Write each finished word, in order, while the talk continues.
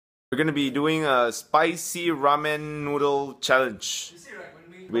We're gonna be doing a spicy ramen noodle challenge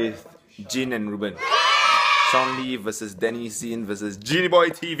with Jin and Reuben. Shawn Lee versus Danny Sin versus Genie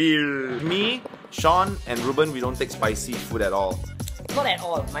Boy TV. Me, Shawn, and Reuben, we don't take spicy food at all. Not at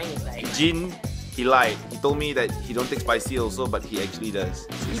all. Mine is like Jin, he lied. He told me that he don't take spicy also, but he actually does.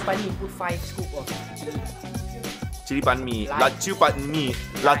 chili pan mee. Put 5 scoops of chili. Chili pan mee, lachu pan mee,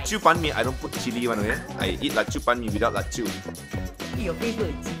 lachu pan mee. I don't put chili one, okay? I eat lachu pan mee without lachu. Eat your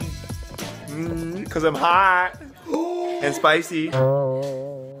favorite chili. Cause I'm hot and spicy.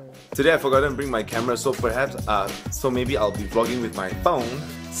 Today I forgot to bring my camera, so perhaps, maybe I'll be vlogging with my phone.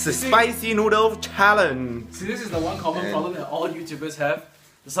 It's a spicy noodle challenge. See, this is the one common problem that all YouTubers have.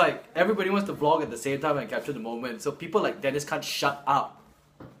 It's like everybody wants to vlog at the same time and capture the moment. So people like Dennis can't shut up.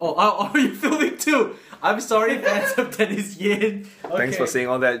 Oh, are you filming too? I'm sorry, fans of Dennis Yin. Okay. Thanks for saying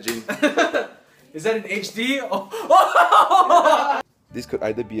all that, Jin. Is that in HD? Oh. This could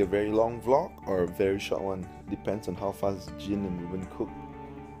either be a very long vlog or a very short one. Depends on how fast Jin and Reuben cook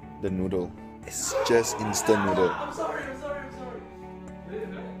the noodle. It's just instant noodle. I'm sorry.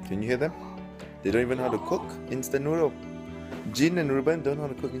 Can you hear them? They don't even know how to cook instant noodle. Jin and Reuben don't know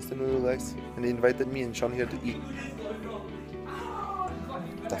how to cook instant noodle, guys. And they invited me and Shawn here to eat.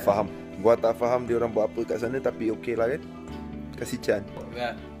 Tak faham. Gua tak faham dia orang buat apa kat sana, tapi okay lah kan? Kasih Chan.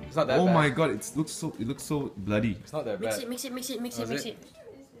 Yeah, it's not that bad. Oh my god, it looks so bloody. It's not that bad. Mix it.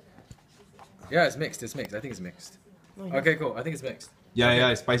 Yeah, it's mixed. I think it's mixed. Okay, cool. I think it's mixed.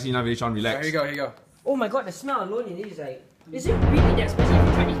 Yeah, it's spicy enough, Shawn, relax. Here you go. Oh my god, the smell alone in it is like... Is it really that spicy if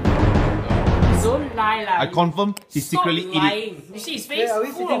you try it? Don't lie lah. I confirm he's secretly eating. You see his face?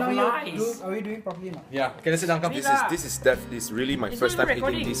 Full of lies. Are we doing properly now? Yeah, okay, let's sit down. Come. This is really my first time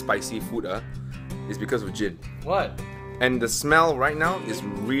eating this spicy food. It's because of Jin. What? And the smell right now is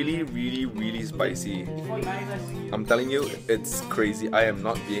really spicy. I'm telling you, it's crazy. I'm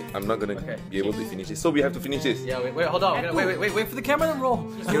not gonna be able to finish this. So we have to finish this. Yeah, wait, hold on. Wait for the camera to roll.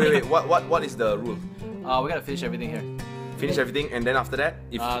 Wait. What is the rule? We gotta finish everything here. Finish everything, and then after that,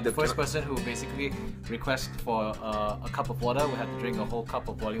 if the first person who basically requests for a cup of water will have to drink a whole cup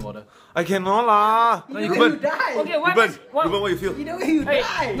of boiling water. I cannot lah. You die. Okay, Reuben, what you feel? You know you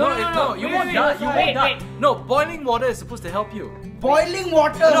die. No, you won't die. You won't die. No, boiling water is supposed to help you. Boiling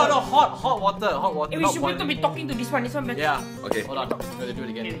water. No, hot water. Hey, we should wait to be talking to this one better. Yeah. Okay. Hold on. We're gonna do it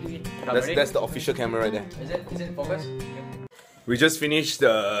again. That's the official camera right there. Is it focus? We just finished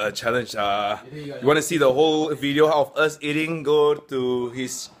the challenge. You want to see the whole video of us eating? Go to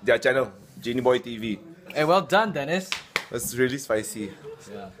their channel, Genie Boy TV. Hey, well done, Dennis. That's really spicy.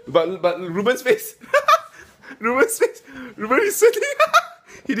 Yeah. But Reuben's face, Reuben is sitting.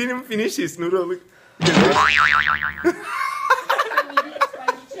 He didn't even finish his noodle. Look.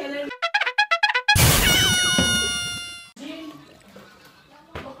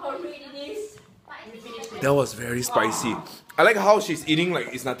 That was very spicy. I like how she's eating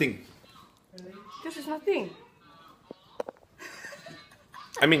like it's nothing. This is nothing.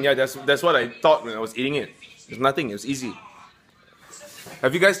 I mean, yeah, that's what I thought when I was eating it. It's nothing. It was easy.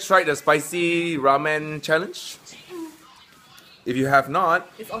 Have you guys tried the spicy ramen challenge? If you have not,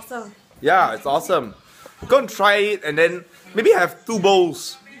 It's awesome. yeah, it's awesome. Go and try it, and then maybe have 2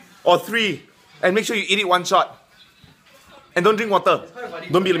 bowls or 3, and make sure you eat it one shot. And don't drink water.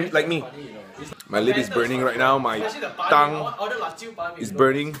 Don't be like me. My lip is burning right now. My tongue is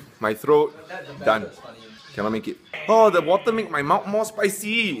burning. My throat, done. Cannot make it. Oh, the water make my mouth more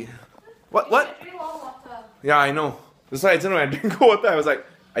spicy. What? Yeah, I know. That's why I when I drink water, I was like,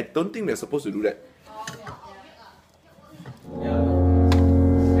 I don't think we're supposed to do that.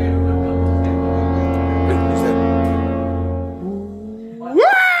 Wait, who's that?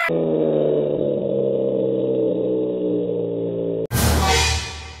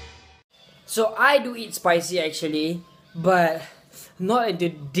 So I do eat spicy actually, but not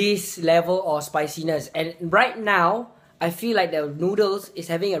into this level of spiciness. And right now, I feel like the noodles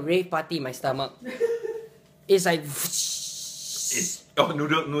is having a rave party in my stomach. It's like...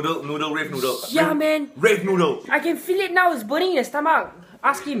 Noodle, rave noodle. Yeah, man. Rave noodle. I can feel it now. It's burning in the stomach.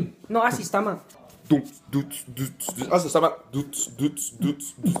 Ask him. No, ask his stomach. Ask the stomach.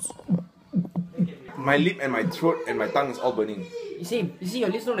 My lip and my throat and my tongue is all burning. You see your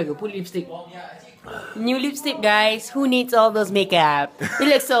lips look like you put lipstick. New lipstick, guys. Who needs all those makeup? It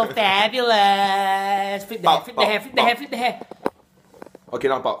looks so fabulous. Flip the hair. Okay,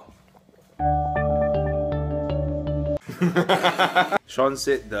 now pop. Shawn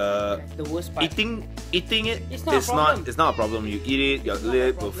said the worst part. eating it It's not a problem. it's not a problem. You eat it, your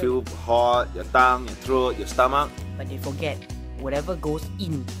lip will feel hot, your tongue, your throat, your stomach. But they forget, whatever goes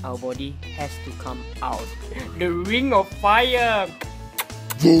in our body has to come out. The ring of fire.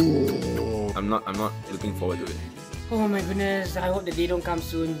 I'm not looking forward to it. Oh my goodness, I hope the day don't come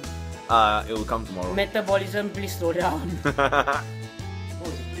soon. It will come tomorrow. Metabolism, please slow down.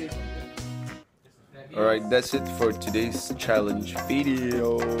 Alright, that's it for today's challenge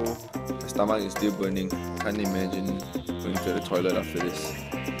video. My stomach is still burning. Can't imagine going to the toilet after this.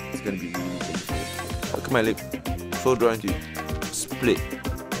 It's gonna be really painful. Look at my lip. So dry to split.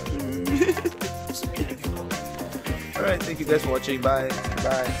 Alright, thank you guys for watching. Bye.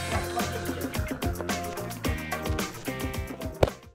 Bye.